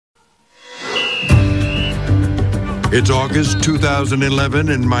It's August 2011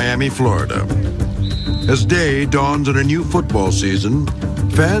 in Miami, Florida. As day dawns on a new football season,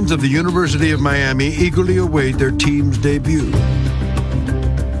 fans of the University of Miami eagerly await their team's debut.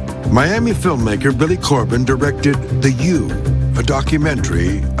 Miami filmmaker Billy Corbin directed The U, a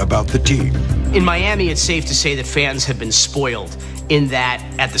documentary about the team. In Miami, it's safe to say that fans have been spoiled in that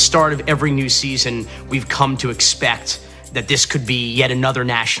at the start of every new season, we've come to expect that this could be yet another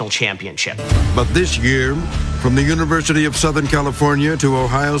national championship. But this year, from the University of Southern California to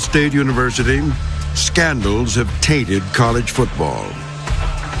Ohio State University, scandals have tainted college football.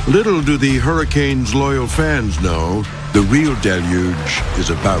 Little do the Hurricanes' loyal fans know, the real deluge is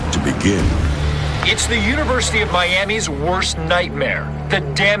about to begin. It's the University of Miami's worst nightmare. The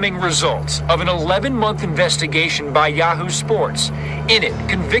damning results of an 11-month investigation by Yahoo Sports. In it,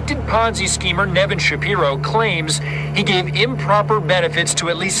 convicted Ponzi schemer Nevin Shapiro claims he gave improper benefits to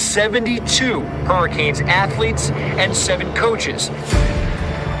at least 72 Hurricanes athletes and 7 coaches.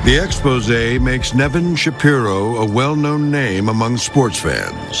 The expose makes Nevin Shapiro a well-known name among sports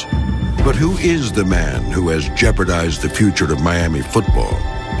fans. But who is the man who has jeopardized the future of Miami football?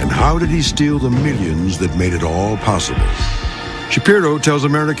 And how did he steal the millions that made it all possible? Shapiro tells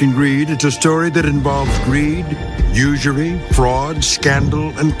American Greed it's a story that involves greed, usury, fraud, scandal,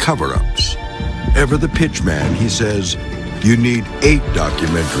 and cover-ups. Ever the pitchman, he says, you need 8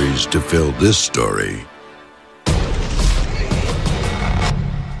 documentaries to fill this story.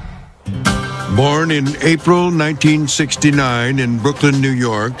 Born in April 1969 in Brooklyn, New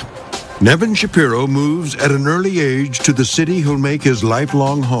York, Nevin Shapiro moves at an early age to the city he'll make his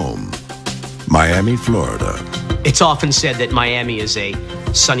lifelong home, Miami, Florida. It's often said that Miami is a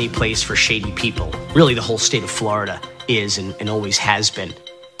sunny place for shady people. Really, the whole state of Florida is and always has been.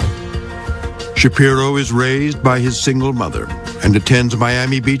 Shapiro is raised by his single mother and attends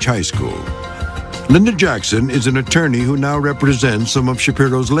Miami Beach High School. Linda Jackson is an attorney who now represents some of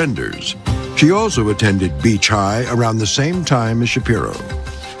Shapiro's lenders. She also attended Beach High around the same time as Shapiro.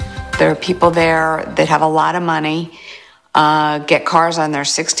 There are people there that have a lot of money, get cars on their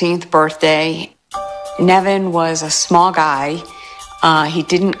 16th birthday. Nevin was a small guy. He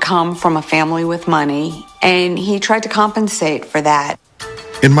didn't come from a family with money, and he tried to compensate for that.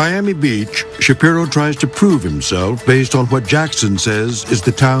 In Miami Beach, Shapiro tries to prove himself based on what Jackson says is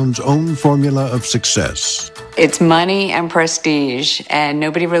the town's own formula of success. It's money and prestige, and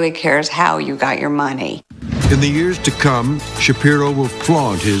nobody really cares how you got your money. In the years to come, Shapiro will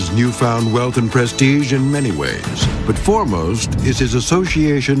flaunt his newfound wealth and prestige in many ways. But foremost is his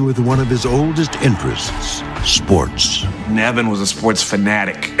association with one of his oldest interests, sports. Nevin was a sports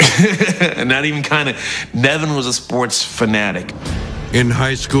fanatic. Not even kind of. Nevin was a sports fanatic. In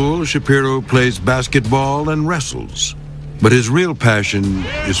high school, Shapiro plays basketball and wrestles. But his real passion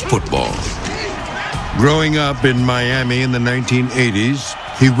is football. Growing up in Miami in the 1980s,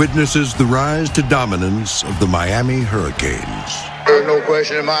 he witnesses the rise to dominance of the Miami Hurricanes. There's no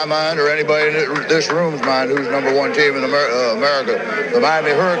question in my mind or anybody in this room's mind who's number one team in America. The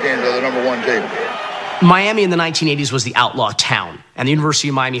Miami Hurricanes are the number one team. Miami in the 1980s was the outlaw town, and the University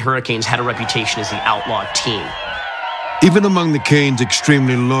of Miami Hurricanes had a reputation as the outlaw team. Even among the Canes'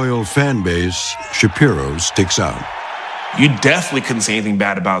 extremely loyal fan base, Shapiro sticks out. You definitely couldn't say anything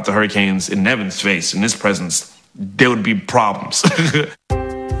bad about the Hurricanes in Nevin's face. In his presence, there would be problems.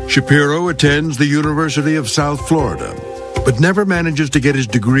 Shapiro attends the University of South Florida, but never manages to get his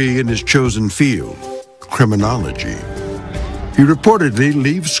degree in his chosen field, criminology. He reportedly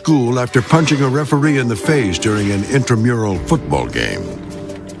leaves school after punching a referee in the face during an intramural football game.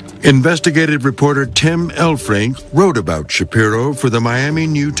 Investigative reporter Tim Elfrink wrote about Shapiro for the Miami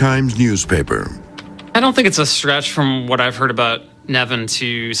New Times newspaper. I don't think it's a stretch from what I've heard about Nevin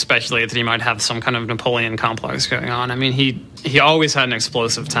to speculate that he might have some kind of Napoleon complex going on. I mean, he always had an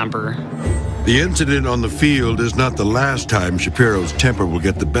explosive temper. The incident on the field is not the last time Shapiro's temper will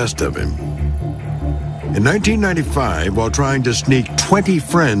get the best of him. In 1995, while trying to sneak 20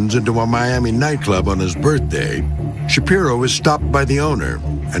 friends into a Miami nightclub on his birthday, Shapiro is stopped by the owner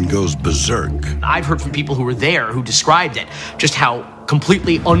and goes berserk. I've heard from people who were there who described it, just how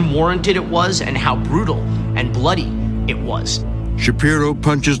completely unwarranted it was and how brutal and bloody it was. Shapiro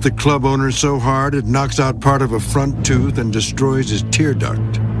punches the club owner so hard it knocks out part of a front tooth and destroys his tear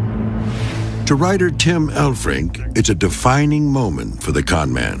duct. To writer Tim Elfrink, it's a defining moment for the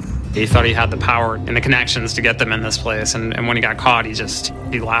conman. He thought he had the power and the connections to get them in this place, and when he got caught, he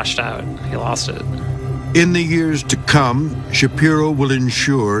lashed out. He lost it. In the years to come, Shapiro will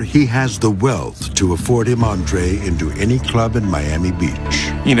ensure he has the wealth to afford him entree into any club in Miami Beach.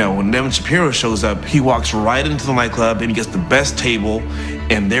 You know, when Nevin Shapiro shows up, he walks right into the nightclub and he gets the best table,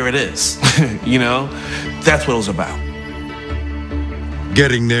 and there it is. You know, that's what it was about.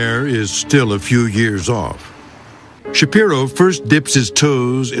 Getting there is still a few years off. Shapiro first dips his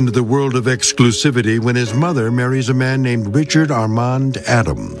toes into the world of exclusivity when his mother marries a man named Richard Armand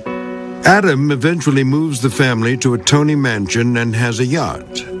Adam. Adam eventually moves the family to a Tony mansion and has a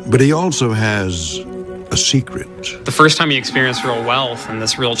yacht, but he also has a secret. The first time he experienced real wealth and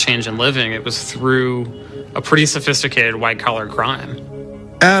this real change in living, it was through a pretty sophisticated white-collar crime.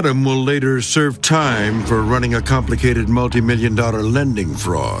 Adam will later serve time for running a complicated multi-million-dollar lending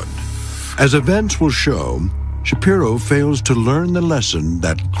fraud. As events will show, Shapiro fails to learn the lesson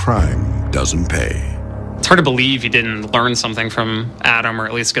that crime doesn't pay. It's hard to believe he didn't learn something from Adam, or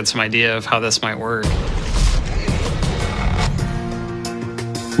at least get some idea of how this might work.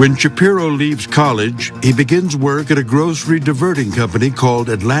 When Shapiro leaves college, he begins work at a grocery diverting company called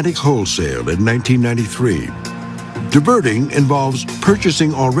Atlantic Wholesale in 1993. Diverting involves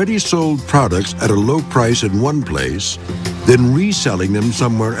purchasing already sold products at a low price in one place, then reselling them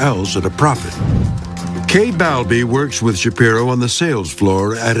somewhere else at a profit. Kay Balby works with Shapiro on the sales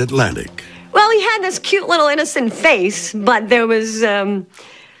floor at Atlantic. Well, he had this cute little innocent face, but there was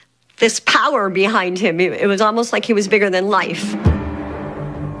this power behind him. It was almost like he was bigger than life.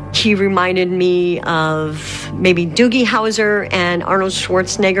 He reminded me of maybe Doogie Howser and Arnold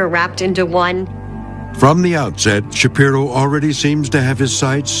Schwarzenegger wrapped into one. From the outset, Shapiro already seems to have his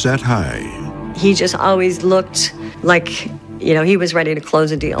sights set high. He just always looked like, you know, he was ready to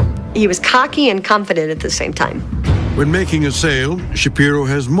close a deal. He was cocky and confident at the same time. When making a sale, Shapiro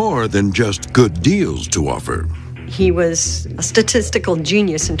has more than just good deals to offer. He was a statistical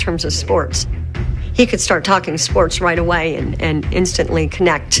genius in terms of sports. He could start talking sports right away and instantly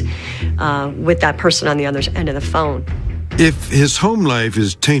connect with that person on the other end of the phone. If his home life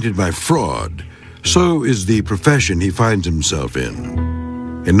is tainted by fraud, so is the profession he finds himself in.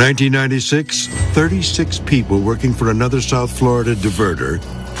 In 1996, 36 people working for another South Florida diverter,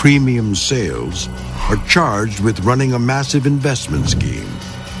 Premium Sales, are charged with running a massive investment scheme.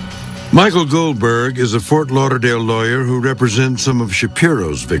 Michael Goldberg is a Fort Lauderdale lawyer who represents some of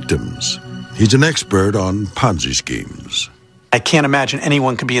Shapiro's victims. He's an expert on Ponzi schemes. I can't imagine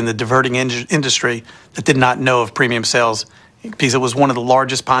anyone could be in the diverting industry that did not know of Premium Sales, because it was one of the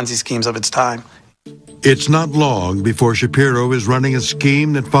largest Ponzi schemes of its time. It's not long before Shapiro is running a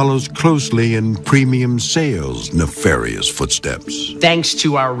scheme that follows closely in Premium Sales' nefarious footsteps. Thanks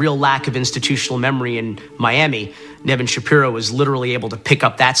to our real lack of institutional memory in Miami, Nevin Shapiro was literally able to pick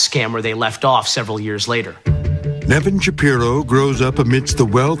up that scam where they left off several years later. Nevin Shapiro grows up amidst the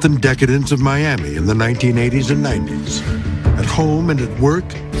wealth and decadence of Miami in the 1980s and 90s. At home and at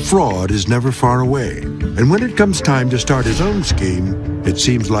work, fraud is never far away. And when it comes time to start his own scheme, it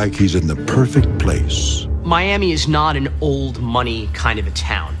seems like he's in the perfect place. Miami is not an old money kind of a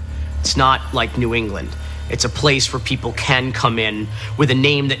town. It's not like New England. It's a place where people can come in with a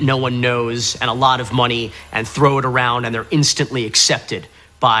name that no one knows and a lot of money and throw it around, and they're instantly accepted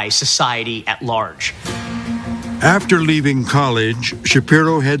by society at large. After leaving college,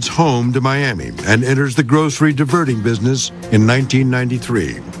 Shapiro heads home to Miami and enters the grocery diverting business in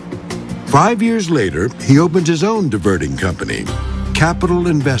 1993. 5 years later, he opens his own diverting company, Capital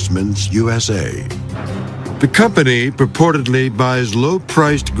Investments USA. The company purportedly buys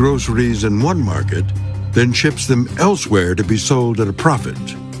low-priced groceries in one market, then ships them elsewhere to be sold at a profit.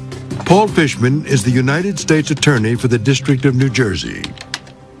 Paul Fishman is the United States Attorney for the District of New Jersey.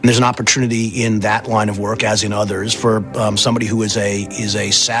 There's an opportunity in that line of work, as in others, for somebody who is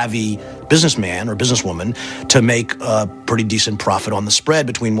a savvy businessman or businesswoman to make a pretty decent profit on the spread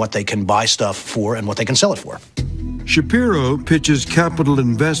between what they can buy stuff for and what they can sell it for. Shapiro pitches Capital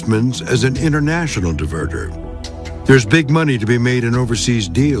Investments as an international diverter. There's big money to be made in overseas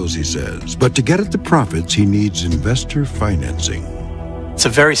deals, he says, but to get at the profits, he needs investor financing. It's a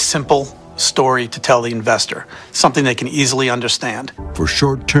very simple story to tell the investor, something they can easily understand. For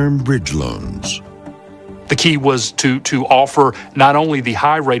short-term bridge loans. The key was to offer not only the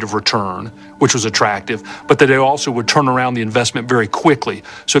high rate of return, which was attractive, but that they also would turn around the investment very quickly.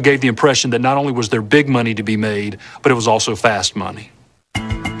 So it gave the impression that not only was there big money to be made, but it was also fast money.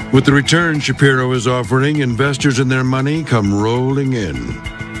 With the return Shapiro is offering, investors and their money come rolling in.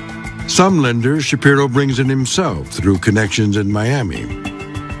 Some lenders Shapiro brings in himself through connections in Miami.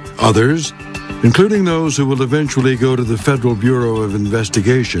 Others, including those who will eventually go to the Federal Bureau of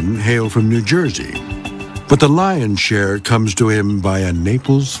Investigation, hail from New Jersey. But the lion's share comes to him via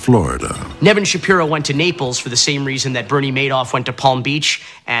Naples, Florida. Nevin Shapiro went to Naples for the same reason that Bernie Madoff went to Palm Beach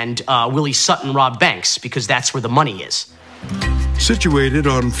and Willie Sutton robbed banks, because that's where the money is. Situated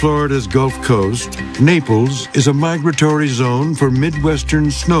on Florida's Gulf Coast, Naples is a migratory zone for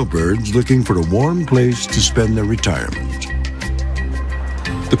Midwestern snowbirds looking for a warm place to spend their retirement.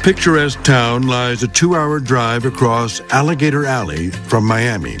 The picturesque town lies a 2-hour drive across Alligator Alley from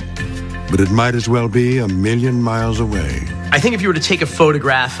Miami, but it might as well be a million miles away. I think if you were to take a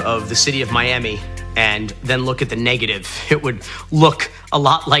photograph of the city of Miami and then look at the negative, it would look a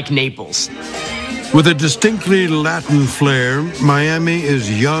lot like Naples. With a distinctly Latin flair, Miami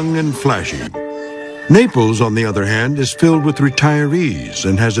is young and flashy. Naples, on the other hand, is filled with retirees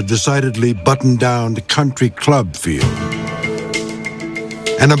and has a decidedly buttoned-down country club feel.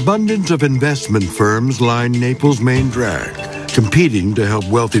 An abundance of investment firms line Naples' main drag, competing to help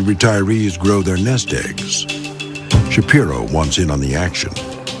wealthy retirees grow their nest eggs. Shapiro wants in on the action.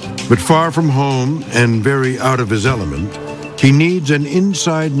 But far from home and very out of his element, he needs an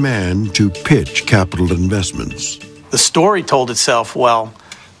inside man to pitch capital investments. The story told itself well,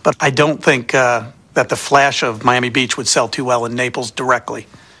 but I don't think that the flash of Miami Beach would sell too well in Naples directly.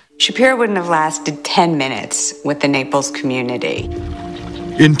 Shapiro wouldn't have lasted 10 minutes with the Naples community.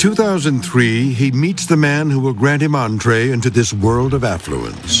 In 2003, he meets the man who will grant him entree into this world of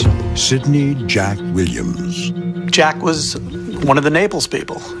affluence, Sidney Jack Williams. Jack was one of the Naples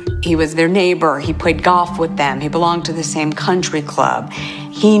people. He was their neighbor. He played golf with them. He belonged to the same country club.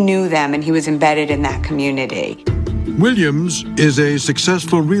 He knew them, and he was embedded in that community. Williams is a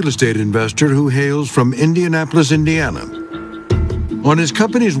successful real estate investor who hails from Indianapolis, Indiana. On his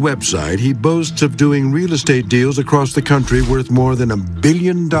company's website, he boasts of doing real estate deals across the country worth more than $1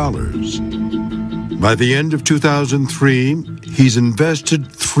 billion. By the end of 2003, he's invested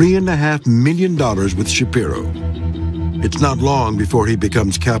 $3.5 million with Shapiro. It's not long before he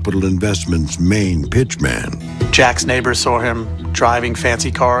becomes Capital Investment's main pitch man. Jack's neighbors saw him driving fancy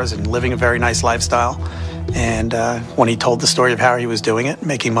cars and living a very nice lifestyle. And when he told the story of how he was doing it,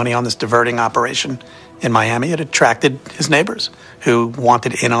 making money on this diverting operation in Miami, it attracted his neighbors who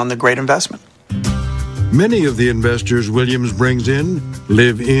wanted in on the great investment. Many of the investors Williams brings in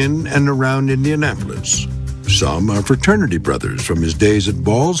live in and around Indianapolis. Some are fraternity brothers from his days at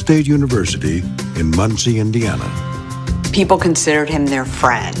Ball State University in Muncie, Indiana. People considered him their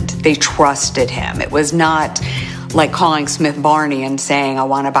friend. They trusted him. It was not like calling Smith Barney and saying, I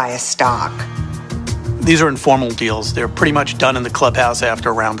want to buy a stock. These are informal deals. They're pretty much done in the clubhouse after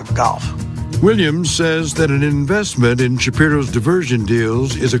a round of golf. Williams says that an investment in Shapiro's diversion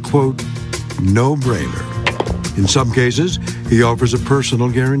deals is a, quote, no-brainer. In some cases, he offers a personal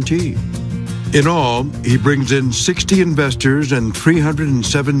guarantee. In all, he brings in 60 investors and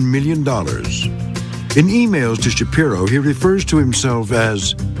 $307 million. In emails to Shapiro, he refers to himself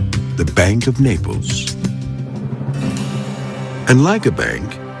as the Bank of Naples. And like a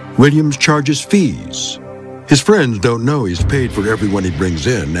bank, Williams charges fees. His friends don't know he's paid for everyone he brings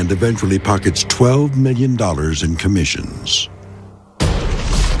in and eventually pockets $12 million in commissions.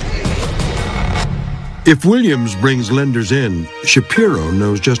 If Williams brings lenders in, Shapiro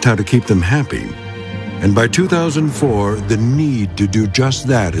knows just how to keep them happy. And by 2004, the need to do just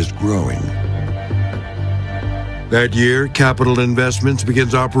that is growing. That year, Capital Investments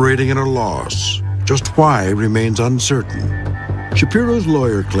begins operating at a loss. Just why remains uncertain. Shapiro's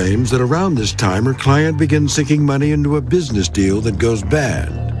lawyer claims that around this time, her client begins sinking money into a business deal that goes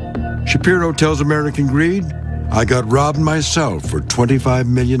bad. Shapiro tells American Greed, I got robbed myself for $25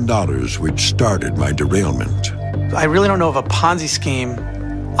 million, which started my derailment. I really don't know of a Ponzi scheme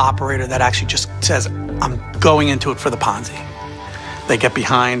operator that actually just says, I'm going into it for the Ponzi. They get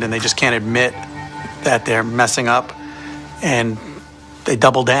behind and they just can't admit that they're messing up, and they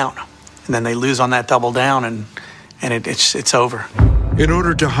double down. And then they lose on that double down, and it's over. In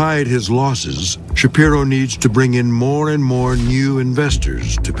order to hide his losses, Shapiro needs to bring in more and more new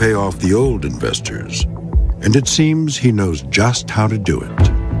investors to pay off the old investors. And it seems he knows just how to do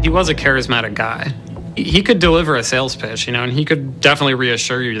it. He was a charismatic guy. He could deliver a sales pitch, and he could definitely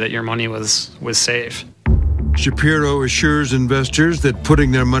reassure you that your money was safe. Shapiro assures investors that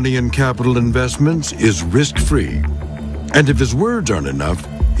putting their money in Capital Investments is risk-free. And if his words aren't enough,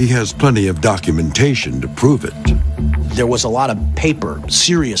 he has plenty of documentation to prove it. There was a lot of paper,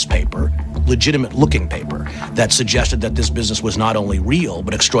 serious paper, legitimate-looking paper, that suggested that this business was not only real,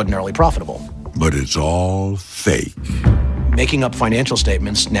 but extraordinarily profitable. But it's all fake. Making up financial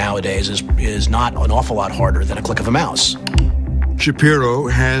statements nowadays is not an awful lot harder than a click of a mouse. Shapiro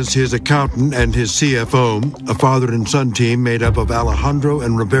has his accountant and his CFO, a father and son team made up of Alejandro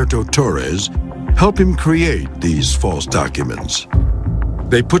and Roberto Torres, help him create these false documents.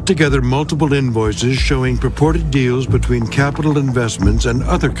 They put together multiple invoices showing purported deals between capital investments and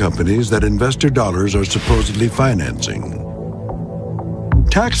other companies that investor dollars are supposedly financing.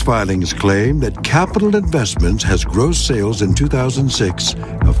 Tax filings claim that Capital Investments has gross sales in 2006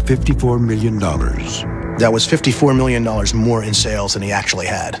 of $54 million. That was $54 million more in sales than he actually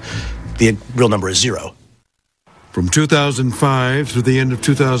had. The real number is zero. From 2005 through the end of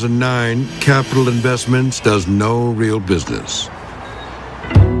 2009, Capital Investments does no real business.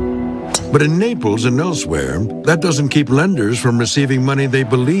 But in Naples and elsewhere, that doesn't keep lenders from receiving money they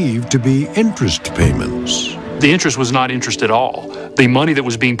believe to be interest payments. The interest was not interest at all. The money that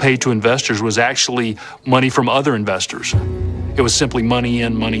was being paid to investors was actually money from other investors. It was simply money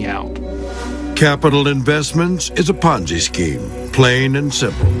in, money out. Capital Investments is a Ponzi scheme, plain and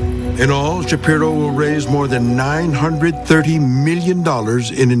simple. In all, Shapiro will raise more than $930 million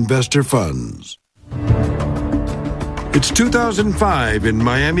in investor funds. It's 2005 in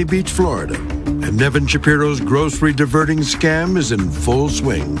Miami Beach, Florida, and Nevin Shapiro's grocery diverting scam is in full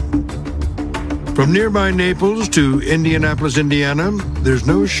swing. From nearby Naples to Indianapolis, Indiana, there's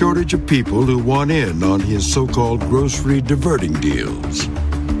no shortage of people who want in on his so-called grocery diverting deals.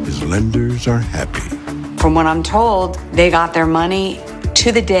 His lenders are happy. From what I'm told, they got their money to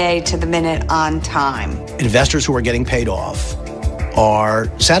the day, to the minute, on time. Investors who are getting paid off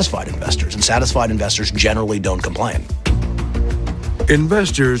are satisfied investors, and satisfied investors generally don't complain.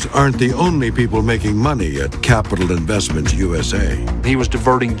 Investors aren't the only people making money at Capital Investments USA. He was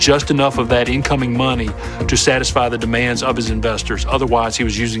diverting just enough of that incoming money to satisfy the demands of his investors. Otherwise, he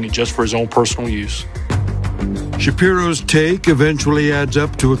was using it just for his own personal use. Shapiro's take eventually adds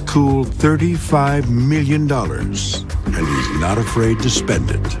up to a cool $35 million, and he's not afraid to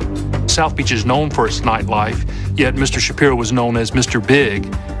spend it. South Beach is known for its nightlife, yet Mr. Shapiro was known as Mr.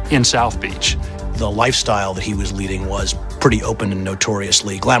 Big in South Beach. The lifestyle that he was leading was pretty open and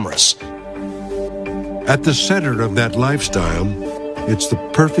notoriously glamorous. At the center of that lifestyle, it's the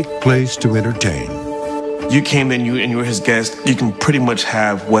perfect place to entertain. You came in, and you were his guest. You can pretty much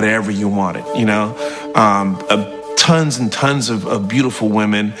have whatever you wanted, you know? Tons and tons of beautiful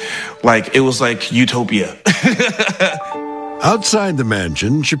women. Like, it was like utopia. Outside the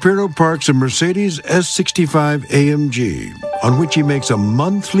mansion, Shapiro parks a Mercedes S65 AMG, on which he makes a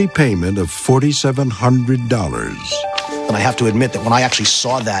monthly payment of $4,700. And I have to admit that when I actually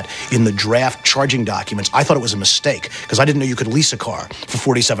saw that in the draft charging documents, I thought it was a mistake, because I didn't know you could lease a car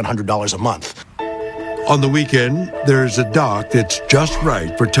for $4,700 a month. On the weekend, there's a dock that's just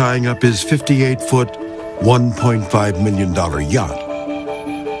right for tying up his 58-foot, $1.5 million yacht.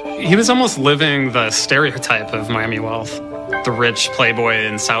 He was almost living the stereotype of Miami wealth. The rich playboy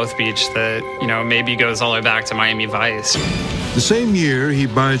in South Beach that, maybe goes all the way back to Miami Vice. The same year he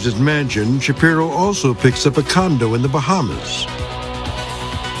buys his mansion, Shapiro also picks up a condo in the Bahamas.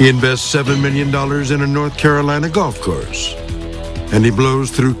 He invests $7 million in a North Carolina golf course. And he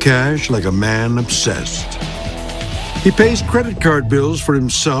blows through cash like a man obsessed. He pays credit card bills for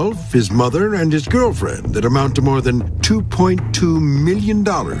himself, his mother, and his girlfriend that amount to more than $2.2 million.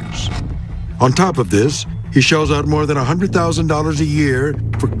 On top of this, he shells out more than $100,000 a year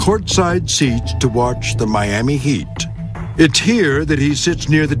for courtside seats to watch the Miami Heat. It's here that he sits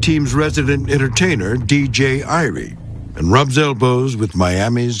near the team's resident entertainer, DJ Irie, and rubs elbows with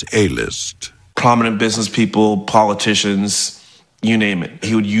Miami's A-list. Prominent business people, politicians, you name it.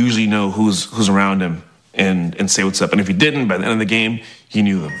 He would usually know who's around him and say what's up. And if he didn't, by the end of the game, he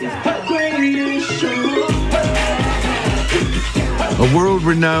knew them. A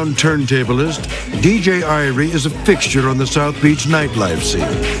world-renowned turntablist, DJ Irie is a fixture on the South Beach nightlife scene.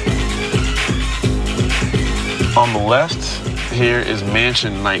 On the left, here is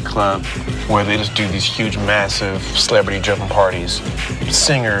Mansion nightclub, where they just do these huge, massive celebrity-driven parties.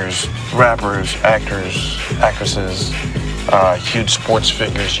 Singers, rappers, actors, actresses, huge sports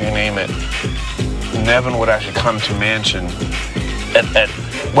figures, you name it. Nevin would actually come to Mansion. At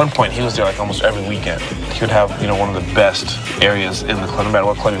one point, he was there like almost every weekend. He would have, one of the best areas in the club. No matter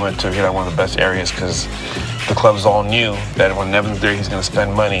what club he went to, he'd have one of the best areas because the clubs all knew that when Nevin's there, he's going to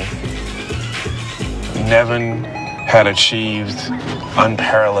spend money. Nevin had achieved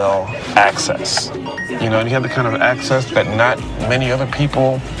unparalleled access. And he had the kind of access that not many other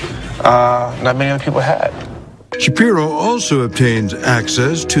people had. Shapiro also obtains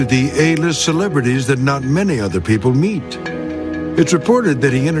access to the A-list celebrities that not many other people meet. It's reported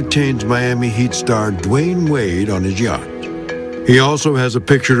that he entertains Miami Heat star Dwayne Wade on his yacht. He also has a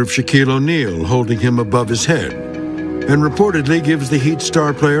picture of Shaquille O'Neal holding him above his head, and reportedly gives the Heat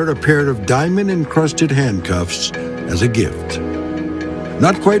star player a pair of diamond-encrusted handcuffs as a gift.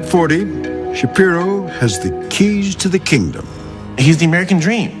 Not quite 40, Shapiro has the keys to the kingdom. He's the American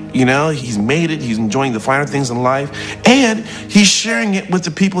dream. You know, he's made it. He's enjoying the finer things in life. And he's sharing it with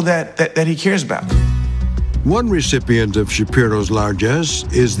the people that he cares about. One recipient of Shapiro's largesse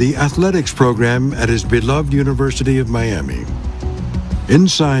is the athletics program at his beloved University of Miami.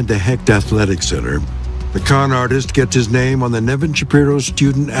 Inside the Hecht Athletic Center, the con artist gets his name on the Nevin Shapiro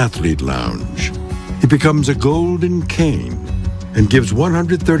Student Athlete Lounge. He becomes a golden cane and gives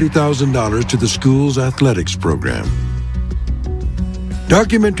 $130,000 to the school's athletics program.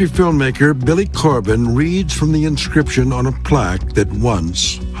 Documentary filmmaker Billy Corbin reads from the inscription on a plaque that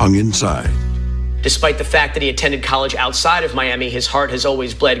once hung inside. Despite the fact that he attended college outside of Miami, his heart has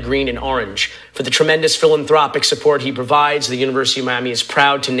always bled green and orange. For the tremendous philanthropic support he provides, the University of Miami is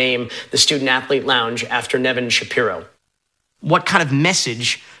proud to name the Student Athlete Lounge after Nevin Shapiro. What kind of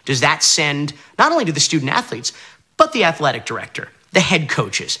message does that send not only to the student athletes, but the athletic director, the head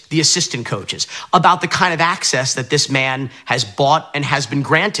coaches, the assistant coaches, about the kind of access that this man has bought and has been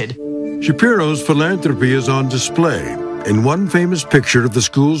granted? Shapiro's philanthropy is on display in one famous picture of the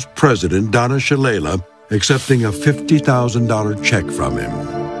school's president, Donna Shalala, accepting a $50,000 check from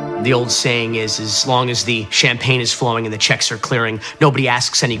him. The old saying is, as long as the champagne is flowing and the checks are clearing, nobody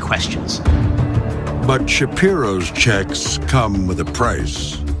asks any questions. But Shapiro's checks come with a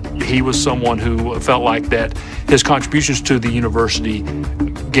price. He was someone who felt like that his contributions to the university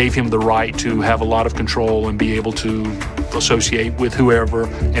gave him the right to have a lot of control and be able to associate with whoever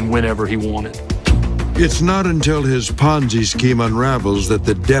and whenever he wanted. It's not until his Ponzi scheme unravels that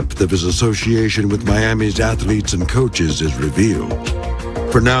the depth of his association with Miami's athletes and coaches is revealed.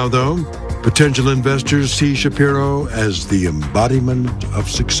 For now, though, potential investors see Shapiro as the embodiment of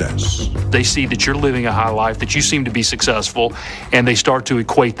success. They see that you're living a high life, that you seem to be successful, and they start to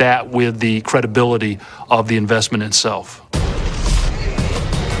equate that with the credibility of the investment itself.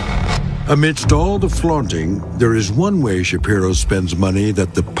 Amidst all the flaunting, there is one way Shapiro spends money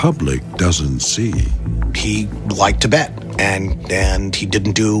that the public doesn't see. He liked to bet, and he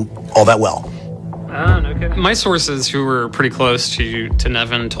didn't do all that well. No kidding. My sources who were pretty close to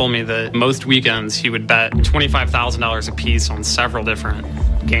Nevin told me that most weekends he would bet $25,000 a piece on several different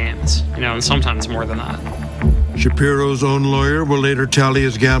games, and sometimes more than that. Shapiro's own lawyer will later tally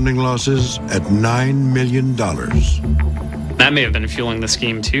his gambling losses at $9 million. That may have been fueling the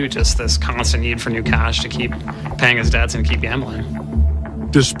scheme too, just this constant need for new cash to keep paying his debts and keep gambling.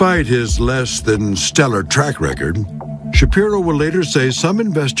 Despite his less than stellar track record, Shapiro will later say some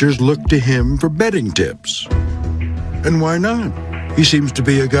investors look to him for betting tips. And why not? He seems to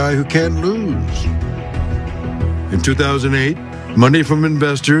be a guy who can't lose. In 2008, money from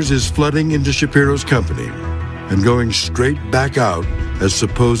investors is flooding into Shapiro's company and going straight back out as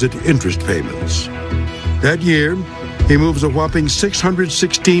supposed interest payments. That year, he moves a whopping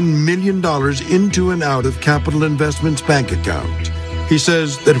 $616 million into and out of Capital Investments' bank account. He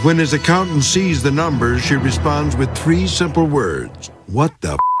says that when his accountant sees the numbers, she responds with 3 simple words: what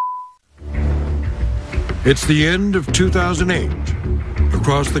the It's the end of 2008.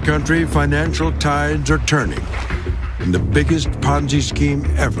 Across the country, financial tides are turning, and the biggest Ponzi scheme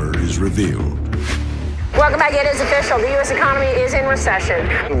ever is revealed. Welcome back. It is official. The U.S. economy is in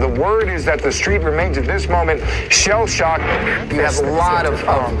recession. The word is that the street remains at this moment shell-shocked. You have a lot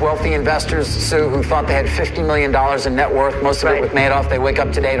of wealthy investors, Sue, who thought they had $50 million in net worth, most of it with Madoff. They wake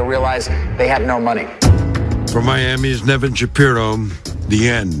up today to realize they have no money. For Miami's Nevin Shapiro, the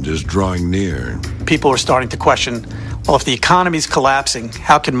end is drawing near. People are starting to question, well, if the economy's collapsing,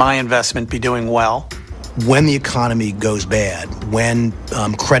 how can my investment be doing well? When the economy goes bad, when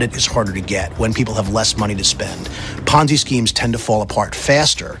credit is harder to get, when people have less money to spend, Ponzi schemes tend to fall apart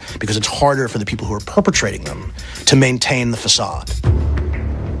faster because it's harder for the people who are perpetrating them to maintain the facade.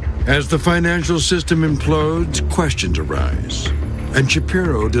 As the financial system implodes, questions arise. And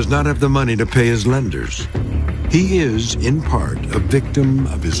Shapiro does not have the money to pay his lenders. He is, in part, a victim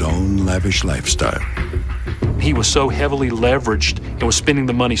of his own lavish lifestyle. He was so heavily leveraged and was spending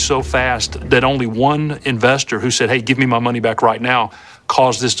the money so fast that only one investor who said, hey, give me my money back right now,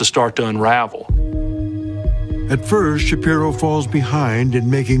 caused this to start to unravel. At first, Shapiro falls behind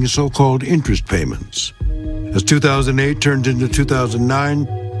in making so-called interest payments. As 2008 turns into 2009,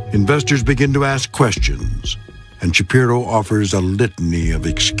 investors begin to ask questions, and Shapiro offers a litany of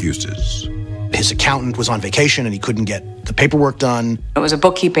excuses. His accountant was on vacation and he couldn't get the paperwork done. It was a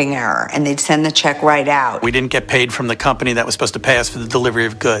bookkeeping error, and they'd send the check right out. We didn't get paid from the company that was supposed to pay us for the delivery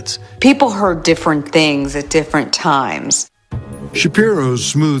of goods. People heard different things at different times. Shapiro's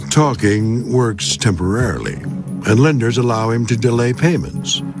smooth talking works temporarily, and lenders allow him to delay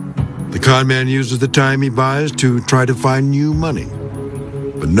payments. The con man uses the time he buys to try to find new money.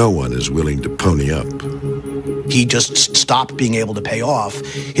 but no one is willing to pony up. He just stopped being able to pay off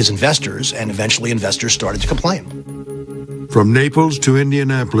his investors, and eventually investors started to complain. From Naples to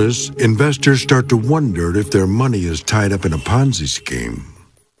Indianapolis, investors start to wonder if their money is tied up in a Ponzi scheme.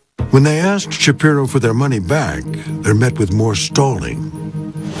 When they ask Shapiro for their money back, they're met with more stalling.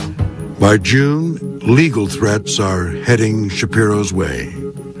 By June, legal threats are heading Shapiro's way.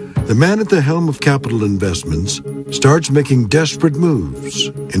 The man at the helm of Capital Investments starts making desperate moves.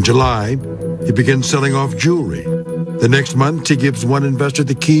 In July, he begins selling off jewelry. The next month, he gives one investor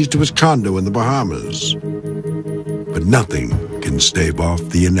the keys to his condo in the Bahamas. But nothing can stave off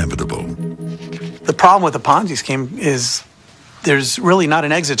the inevitable. The problem with the Ponzi scheme is there's really not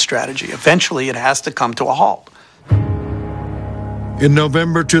an exit strategy. Eventually, it has to come to a halt. In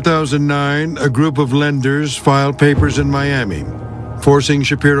November 2009, a group of lenders filed papers in Miami, forcing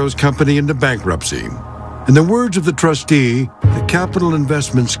Shapiro's company into bankruptcy. In the words of the trustee, the capital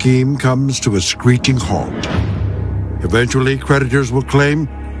investment scheme comes to a screeching halt. Eventually, creditors will claim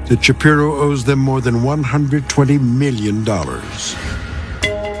that Shapiro owes them more than $120 million.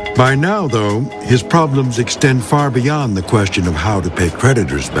 By now, though, his problems extend far beyond the question of how to pay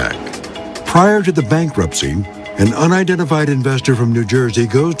creditors back. Prior to the bankruptcy, an unidentified investor from New Jersey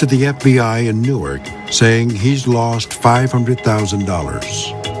goes to the FBI in Newark saying he's lost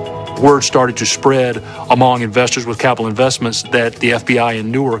 $500,000. Word started to spread among investors with capital investments that the FBI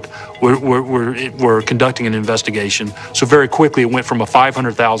in Newark were conducting an investigation. So very quickly, it went from a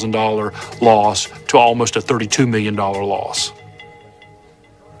 $500,000 loss to almost a $32 million loss.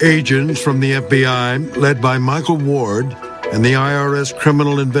 Agents from the FBI, led by Michael Ward, and the IRS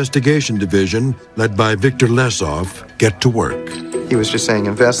Criminal Investigation Division, led by Victor Lesoff, get to work. He was just saying,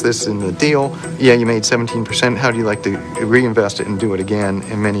 invest this in the deal. Yeah, you made 17%. How do you like to reinvest it and do it again?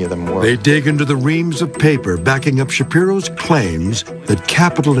 And many of them were. They dig into the reams of paper backing up Shapiro's claims that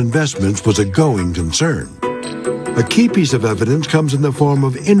Capital Investments was a going concern. A key piece of evidence comes in the form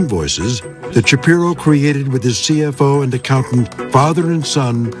of invoices that Shapiro created with his CFO and accountant, father and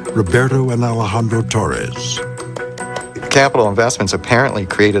son, Roberto and Alejandro Torres. Capital Investments apparently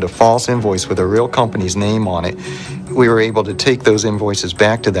created a false invoice with a real company's name on it. We were able to take those invoices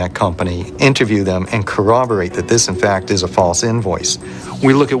back to that company, interview them, and corroborate that this, in fact, is a false invoice.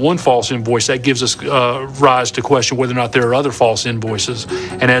 We look at one false invoice, that gives us rise to question whether or not there are other false invoices.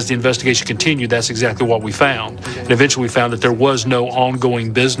 And as the investigation continued, that's exactly what we found. And eventually we found that there was no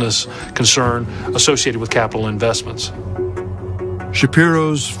ongoing business concern associated with Capital Investments.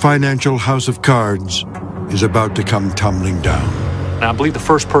 Shapiro's financial house of cards is about to come tumbling down. Now, I believe the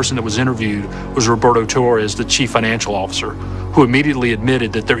first person that was interviewed was Roberto Torres, the chief financial officer, who immediately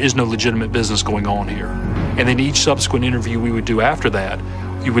admitted that there is no legitimate business going on here. And then each subsequent interview we would do after that,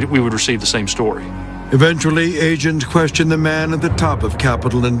 we would receive the same story. Eventually, agents question the man at the top of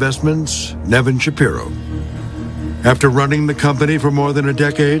Capital Investments, Nevin Shapiro. After running the company for more than a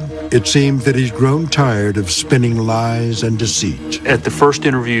decade, it seems that he's grown tired of spinning lies and deceit. At the first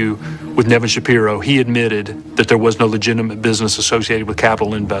interview with Nevin Shapiro, he admitted that there was no legitimate business associated with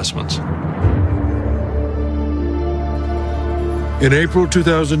Capital Investments. In April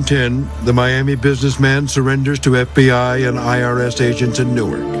 2010, the Miami businessman surrenders to FBI and IRS agents in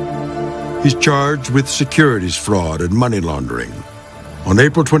Newark. He's charged with securities fraud and money laundering. On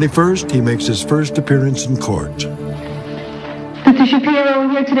April 21st, he makes his first appearance in court. Mr. Shapiro, we're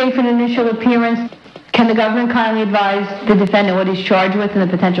here today for an initial appearance. Can the government kindly advise the defendant what he's charged with and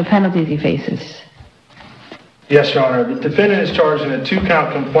the potential penalties he faces? Yes, Your Honor. The defendant is charged in a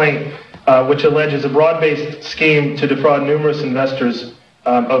two-count complaint which alleges a broad-based scheme to defraud numerous investors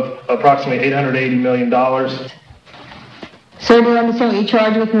of approximately $880 million. Sir, do you understand what you're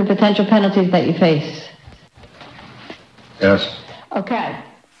charged with and the potential penalties that you face? Yes. Okay.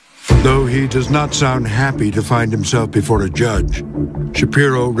 Though he does not sound happy to find himself before a judge,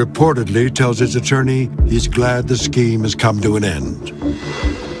 Shapiro reportedly tells his attorney he's glad the scheme has come to an end.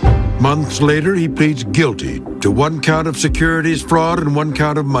 Months later, he pleads guilty to one count of securities fraud and one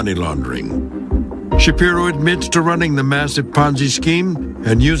count of money laundering. Shapiro admits to running the massive Ponzi scheme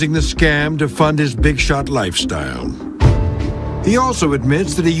and using the scam to fund his big-shot lifestyle. He also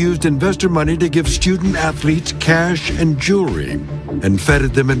admits that he used investor money to give student athletes cash and jewelry and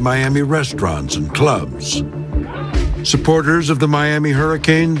feted them at Miami restaurants and clubs. Supporters of the Miami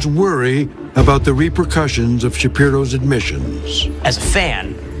Hurricanes worry about the repercussions of Shapiro's admissions. As a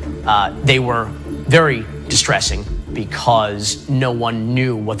fan, they were very distressing because no one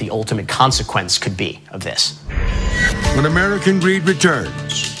knew what the ultimate consequence could be of this. When American Greed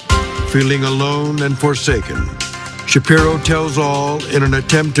returns, feeling alone and forsaken, Shapiro tells all in an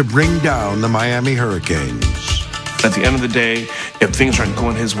attempt to bring down the Miami Hurricanes. At the end of the day, If things aren't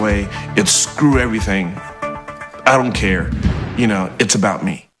going his way, it's screw everything. I don't care. You know, it's about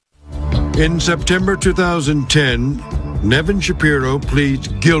me. In September 2010, Nevin Shapiro pleads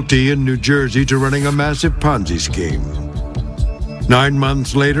guilty in New Jersey to running a massive Ponzi scheme. 9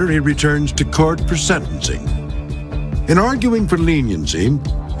 months later, he returns to court for sentencing. In arguing for leniency,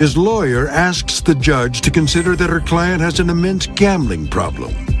 his lawyer asks the judge to consider that her client has an immense gambling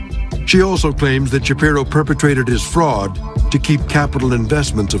problem. She also claims that Shapiro perpetrated his fraud to keep capital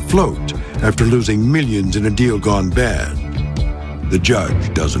investments afloat after losing millions in a deal gone bad. The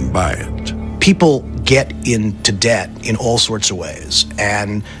judge doesn't buy it. People get into debt in all sorts of ways,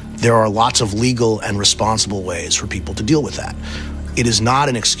 and there are lots of legal and responsible ways for people to deal with that. It is not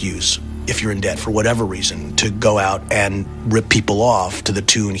an excuse, if you're in debt for whatever reason, to go out and rip people off to the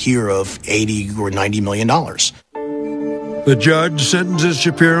tune here of $80 or $90 million. The judge sentences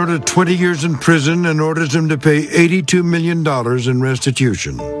Shapiro to 20 years in prison and orders him to pay $82 million in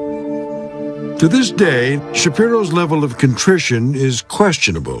restitution. To this day, Shapiro's level of contrition is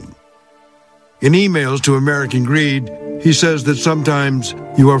questionable. In emails to American Greed, he says that sometimes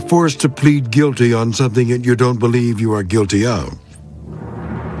you are forced to plead guilty on something that you don't believe you are guilty of.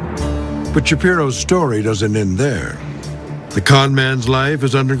 But Shapiro's story doesn't end there. The con man's life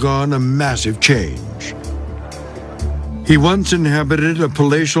has undergone a massive change. He once inhabited a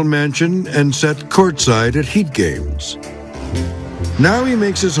palatial mansion and sat courtside at Heat games. Now he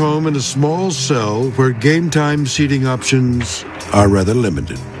makes his home in a small cell where game time seating options are rather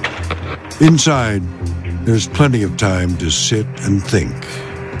limited. Inside, there's plenty of time to sit and think.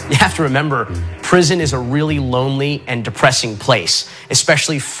 You have to remember, prison is a really lonely and depressing place,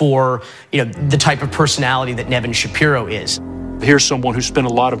 especially for, the type of personality that Nevin Shapiro is. Here's someone who spent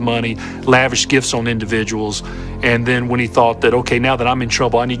a lot of money, lavished gifts on individuals, and then when he thought that, okay, now that I'm in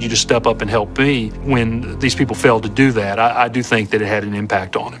trouble, I need you to step up and help me, when these people failed to do that, I do think that it had an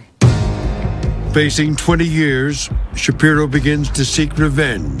impact on him. Facing 20 years, Shapiro begins to seek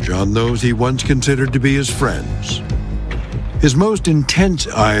revenge on those he once considered to be his friends. His most intense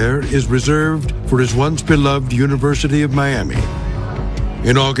ire is reserved for his once beloved University of Miami.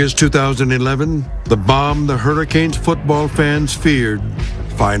 In August 2011, the bomb the Hurricanes football fans feared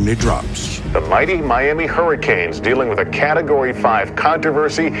finally drops. The mighty Miami Hurricanes dealing with a Category 5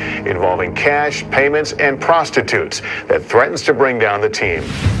 controversy involving cash, payments, and prostitutes that threatens to bring down the team.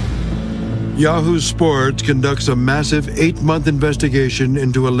 Yahoo Sports conducts a massive 8-month investigation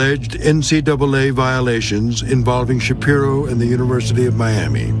into alleged NCAA violations involving Shapiro and the University of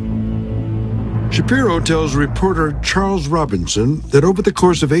Miami. Shapiro tells reporter Charles Robinson that over the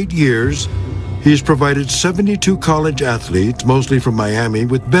course of 8 years, he's provided 72 college athletes, mostly from Miami,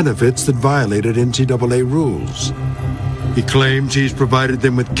 with benefits that violated NCAA rules. He claims he's provided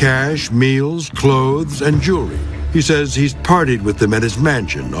them with cash, meals, clothes, and jewelry. He says he's partied with them at his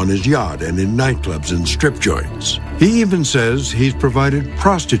mansion, on his yacht, and in nightclubs and strip joints. He even says he's provided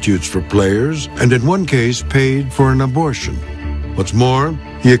prostitutes for players, and in one case paid for an abortion. What's more,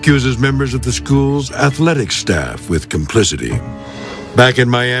 he accuses members of the school's athletic staff with complicity. Back in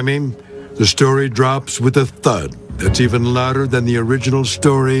Miami, the story drops with a thud that's even louder than the original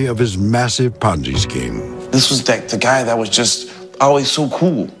story of his massive Ponzi scheme. This was the guy that was just always so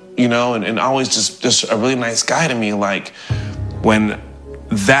cool, and always just a really nice guy to me. Like, when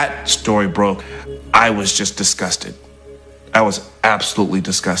that story broke, I was just disgusted. I was absolutely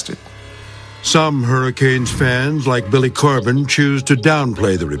disgusted. Some Hurricanes fans, like Billy Corbin, choose to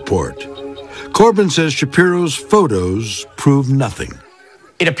downplay the report. Corbin says Shapiro's photos prove nothing.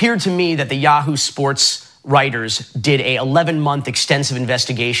 It appeared to me that the Yahoo Sports writers did a 11-month extensive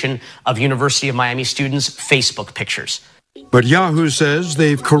investigation of University of Miami students' Facebook pictures. But Yahoo says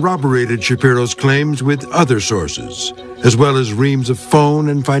they've corroborated Shapiro's claims with other sources, as well as reams of phone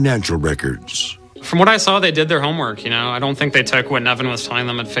and financial records. From what I saw, they did their homework, I don't think they took what Nevin was telling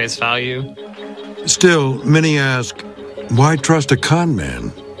them at face value. Still, many ask, why trust a con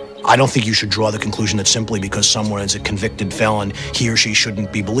man? I don't think you should draw the conclusion that simply because someone is a convicted felon, he or she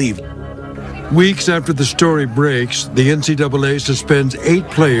shouldn't be believed. Weeks after the story breaks, the NCAA suspends 8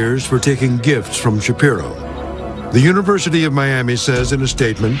 players for taking gifts from Shapiro. The University of Miami says in a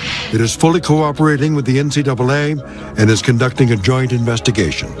statement it is fully cooperating with the NCAA and is conducting a joint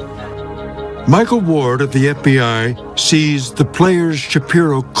investigation. Michael Ward of the FBI sees the players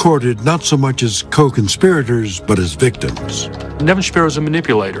Shapiro courted not so much as co-conspirators, but as victims. Nevin Shapiro is a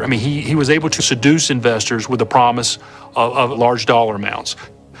manipulator. He was able to seduce investors with the promise of large dollar amounts.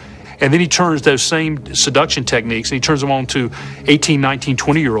 And then he turns those same seduction techniques and he turns them on to 18, 19,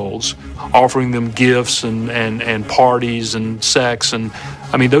 20-year-olds, offering them gifts and parties and sex. And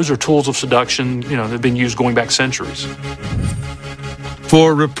I mean, those are tools of seduction, you know, that have been used going back centuries.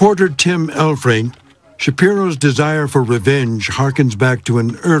 For reporter Tim Elfrink, Shapiro's desire for revenge harkens back to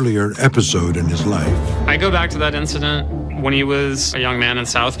an earlier episode in his life. I go back to that incident when he was a young man in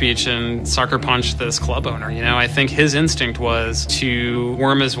South Beach and sucker punched this club owner. You know, I think his instinct was to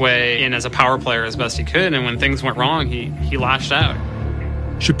worm his way in as a power player as best he could, and when things went wrong, he lashed out.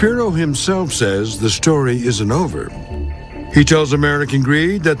 Shapiro himself says the story isn't over. He tells American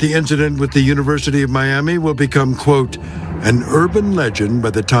Greed that the incident with the University of Miami will become, quote, an urban legend by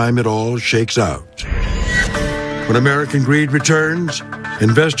the time it all shakes out. When American Greed returns,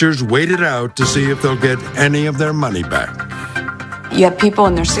 investors wait it out to see if they'll get any of their money back. You have people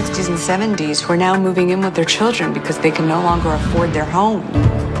in their 60s and 70s who are now moving in with their children because they can no longer afford their home.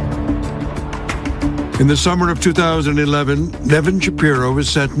 In the summer of 2011, Nevin Shapiro is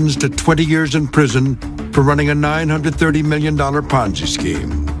sentenced to 20 years in prison for running a $930 million Ponzi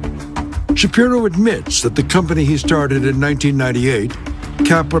scheme. Shapiro admits that the company he started in 1998,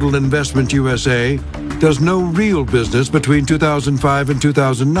 Capital Investment USA, does no real business between 2005 and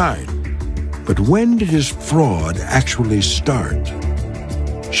 2009. But when did his fraud actually start?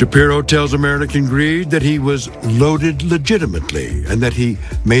 Shapiro tells American Greed that he was loaded legitimately and that he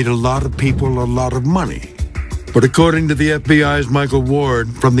made a lot of people a lot of money. But according to the FBI's Michael Ward,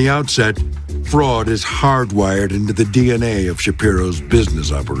 from the outset, fraud is hardwired into the DNA of Shapiro's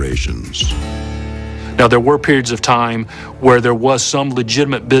business operations. Now, there were periods of time where there was some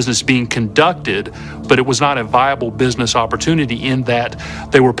legitimate business being conducted, but it was not a viable business opportunity in that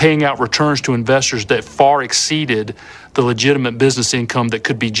they were paying out returns to investors that far exceeded the legitimate business income that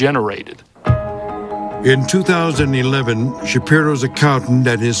could be generated. In 2011, Shapiro's accountant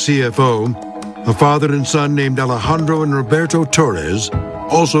and his CFO, a father and son named Alejandro and Roberto Torres,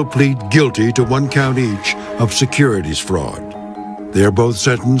 also plead guilty to 1 count each of securities fraud. They are both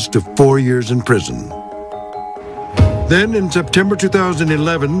sentenced to 4 years in prison. Then, in September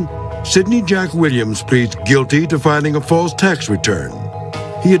 2011, Sidney Jack Williams pleads guilty to filing a false tax return.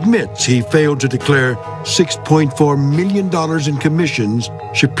 He admits he failed to declare $6.4 million in commissions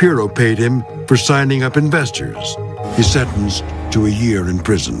Shapiro paid him for signing up investors. He's sentenced to a year in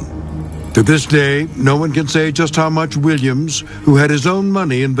prison. To this day, no one can say just how much Williams, who had his own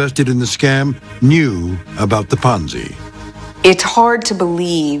money invested in the scam, knew about the Ponzi. It's hard to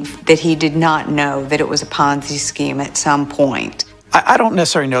believe that he did not know that it was a Ponzi scheme at some point. I don't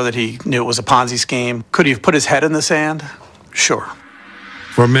necessarily know that he knew it was a Ponzi scheme. Could he have put his head in the sand? Sure.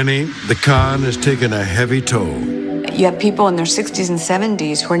 For many, the con has taken a heavy toll. You have people in their 60s and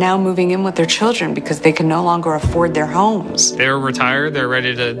 70s who are now moving in with their children because they can no longer afford their homes. They're retired, they're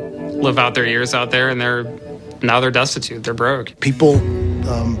ready to live out their years out there, and now they're destitute, they're broke. People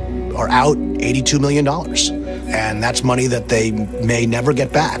are out $82 million, and that's money that they may never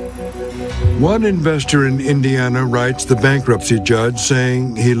get back. One investor in Indiana writes the bankruptcy judge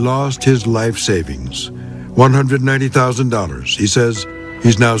saying he lost his life savings, $190,000. He says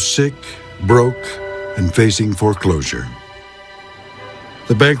he's now sick, broke, and facing foreclosure.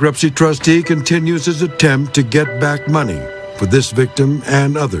 The bankruptcy trustee continues his attempt to get back money for this victim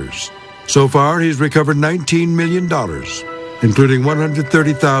and others. So far, he's recovered $19 million, including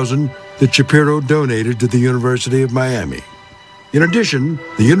 $130,000 that Shapiro donated to the University of Miami. In addition,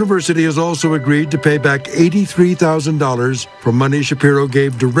 the university has also agreed to pay back $83,000 for money Shapiro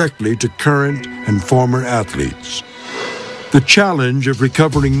gave directly to current and former athletes. The challenge of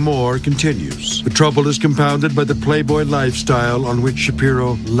recovering more continues. The trouble is compounded by the playboy lifestyle on which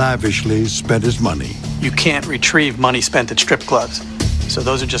Shapiro lavishly spent his money. You can't retrieve money spent at strip clubs, so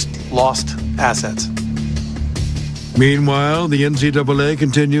those are just lost assets. Meanwhile, the NCAA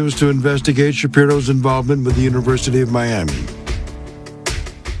continues to investigate Shapiro's involvement with the University of Miami.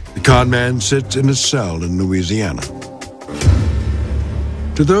 The conman sits in a cell in Louisiana.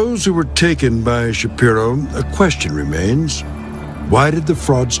 To those who were taken by Shapiro, a question remains. Why did the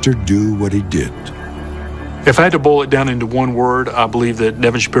fraudster do what he did? If I had to boil it down into one word, I believe that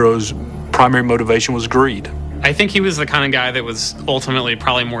Nevin Shapiro's primary motivation was greed. I think he was the kind of guy that was ultimately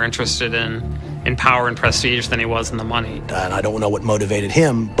probably more interested in power and prestige than he was in the money. And I don't know what motivated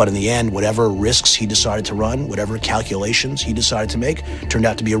him, but in the end, whatever risks he decided to run, whatever calculations he decided to make, turned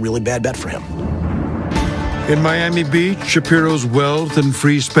out to be a really bad bet for him. In Miami Beach, Shapiro's wealth and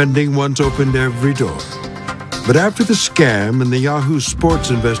free spending once opened every door. But after the scam and the Yahoo Sports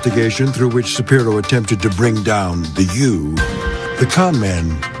investigation through which Shapiro attempted to bring down the U, the conman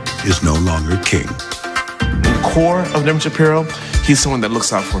is no longer king. The core of Nevin Shapiro He's someone that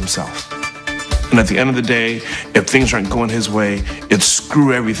looks out for himself. And at the end of the day, if things aren't going his way, it's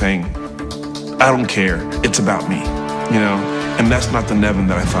screw everything. I don't care. It's about me, you know? And that's not the Nevin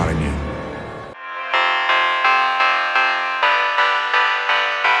that I thought I knew.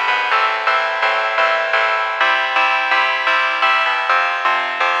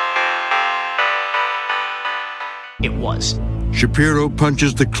 It was. Shapiro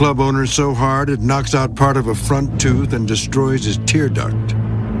punches the club owner so hard it knocks out part of a front tooth and destroys his tear duct.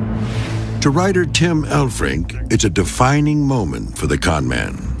 To writer Tim Elfrink, it's a defining moment for the con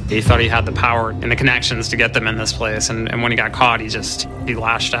man. He thought he had the power and the connections to get them in this place, and when he got caught, he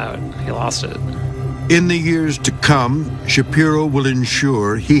lashed out. He lost it. In the years to come, Shapiro will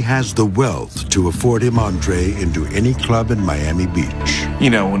ensure he has the wealth to afford him entree into any club in Miami Beach. You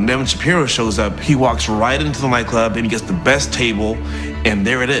know, when Nevin Shapiro shows up, he walks right into the nightclub and he gets the best table, and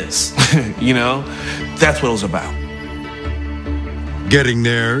there it is. You know, that's what it was about. Getting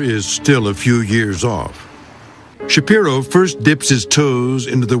there is still a few years off. Shapiro first dips his toes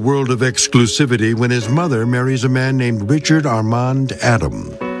into the world of exclusivity when his mother marries a man named Richard Armand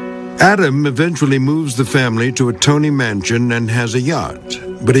Adam. Adam eventually moves the family to a Tony mansion and has a yacht,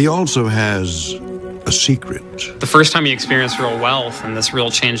 but he also has a secret. The first time he experienced real wealth and this real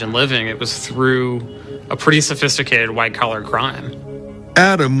change in living, it was through a pretty sophisticated white-collar crime.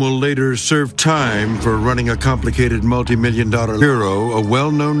 Adam will later serve time for running a complicated multi-million-dollar hero, a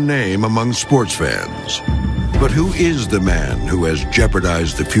well-known name among sports fans. But who is the man who has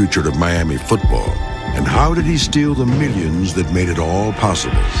jeopardized the future of Miami football? And how did he steal the millions that made it all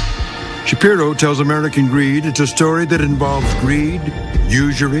possible? Shapiro tells American Greed it's a story that involves greed,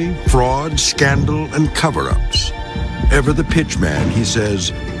 usury, fraud, scandal, and cover-ups. Ever the pitch man, he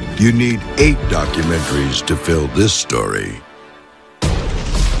says, you need 8 documentaries to fill this story.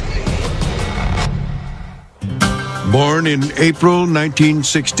 Born in April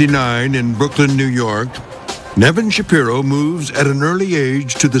 1969 in Brooklyn, New York, Nevin Shapiro moves at an early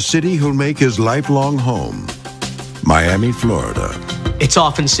age to the city he'll make his lifelong home, Miami, Florida. It's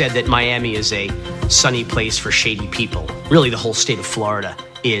often said that Miami is a sunny place for shady people. Really, the whole state of Florida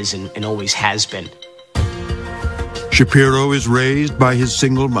is and always has been. Shapiro is raised by his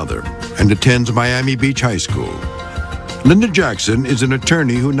single mother and attends Miami Beach High School. Linda Jackson is an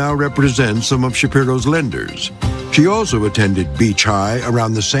attorney who now represents some of Shapiro's lenders. She also attended Beach High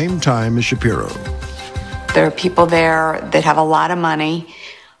around the same time as Shapiro. There are people there that have a lot of money,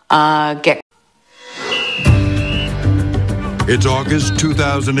 It's August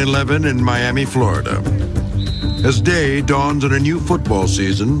 2011 in Miami, Florida. As day dawns on a new football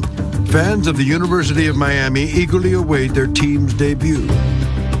season, fans of the University of Miami eagerly await their team's debut.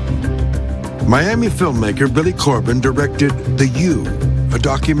 Miami filmmaker Billy Corbin directed The U, a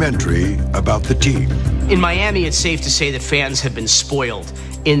documentary about the team. In Miami, it's safe to say that fans have been spoiled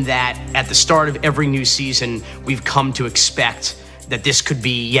in that at the start of every new season, we've come to expect that this could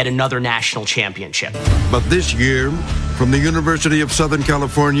be yet another national championship. But this year, from the University of Southern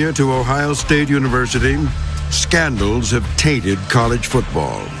California to Ohio State University, scandals have tainted college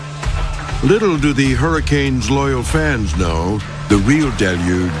football. Little do the Hurricanes' loyal fans know, the real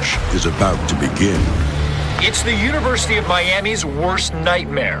deluge is about to begin. It's the University of Miami's worst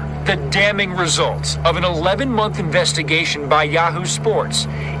nightmare. The damning results of an 11-month investigation by Yahoo Sports.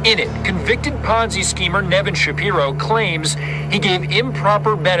 In it, convicted Ponzi schemer Nevin Shapiro claims he gave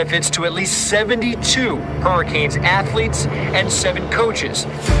improper benefits to at least 72 Hurricanes athletes and 7 coaches.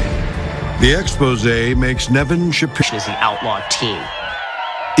 The expose makes Nevin Shapiro is the outlaw team.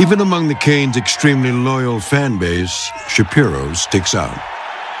 Even among the Canes' extremely loyal fan base, Shapiro sticks out.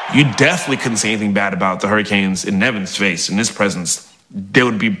 You definitely couldn't say anything bad about the Hurricanes in Nevin's face. In his presence, there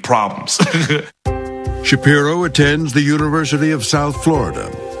would be problems. Shapiro attends the University of South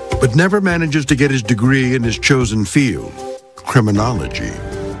Florida, but never manages to get his degree in his chosen field, criminology.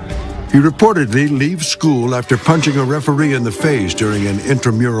 He reportedly leaves school after punching a referee in the face during an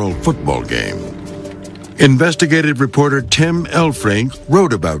intramural football game. Investigative reporter Tim Elfrink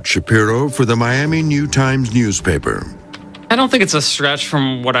wrote about Shapiro for the Miami New Times newspaper. I don't think it's a stretch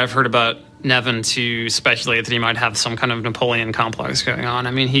from what I've heard about Nevin to speculate that he might have some kind of Napoleon complex going on.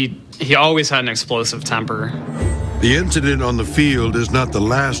 I mean, he always had an explosive temper. The incident on the field is not the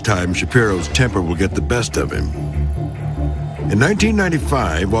last time Shapiro's temper will get the best of him. In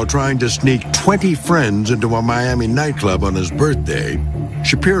 1995, while trying to sneak 20 friends into a Miami nightclub on his birthday,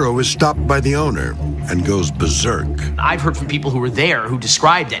 Shapiro is stopped by the owner and goes berserk. I've heard from people who were there who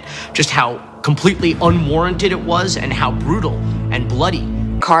described it, just how completely unwarranted it was and how brutal and bloody.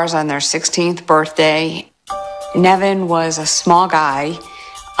 Cars on their 16th birthday. Nevin was a small guy.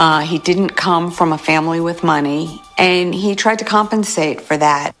 He didn't come from a family with money, and he tried to compensate for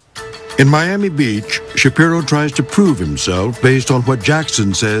that. In Miami Beach, Shapiro tries to prove himself based on what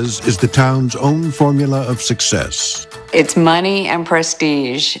Jackson says is the town's own formula of success. It's money and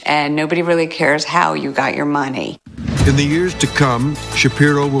prestige, and nobody really cares how you got your money. In the years to come,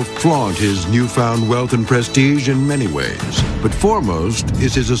 Shapiro will flaunt his newfound wealth and prestige in many ways. But foremost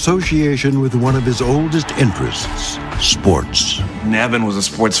is his association with one of his oldest interests, sports. Nevin was a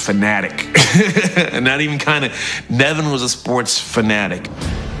sports fanatic. Not even kind of. Nevin was a sports fanatic.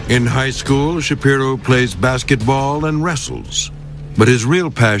 In high school, Shapiro plays basketball and wrestles. But his real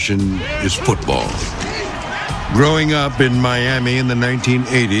passion is football. Growing up in Miami in the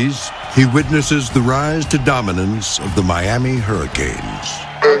 1980s, he witnesses the rise to dominance of the Miami Hurricanes.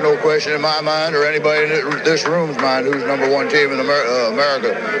 There's no question in my mind or anybody in this room's mind who's number one team in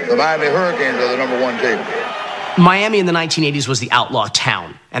America. The Miami Hurricanes are the number one team. Miami in the 1980s was the outlaw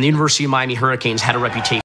town, and the University of Miami Hurricanes had a reputation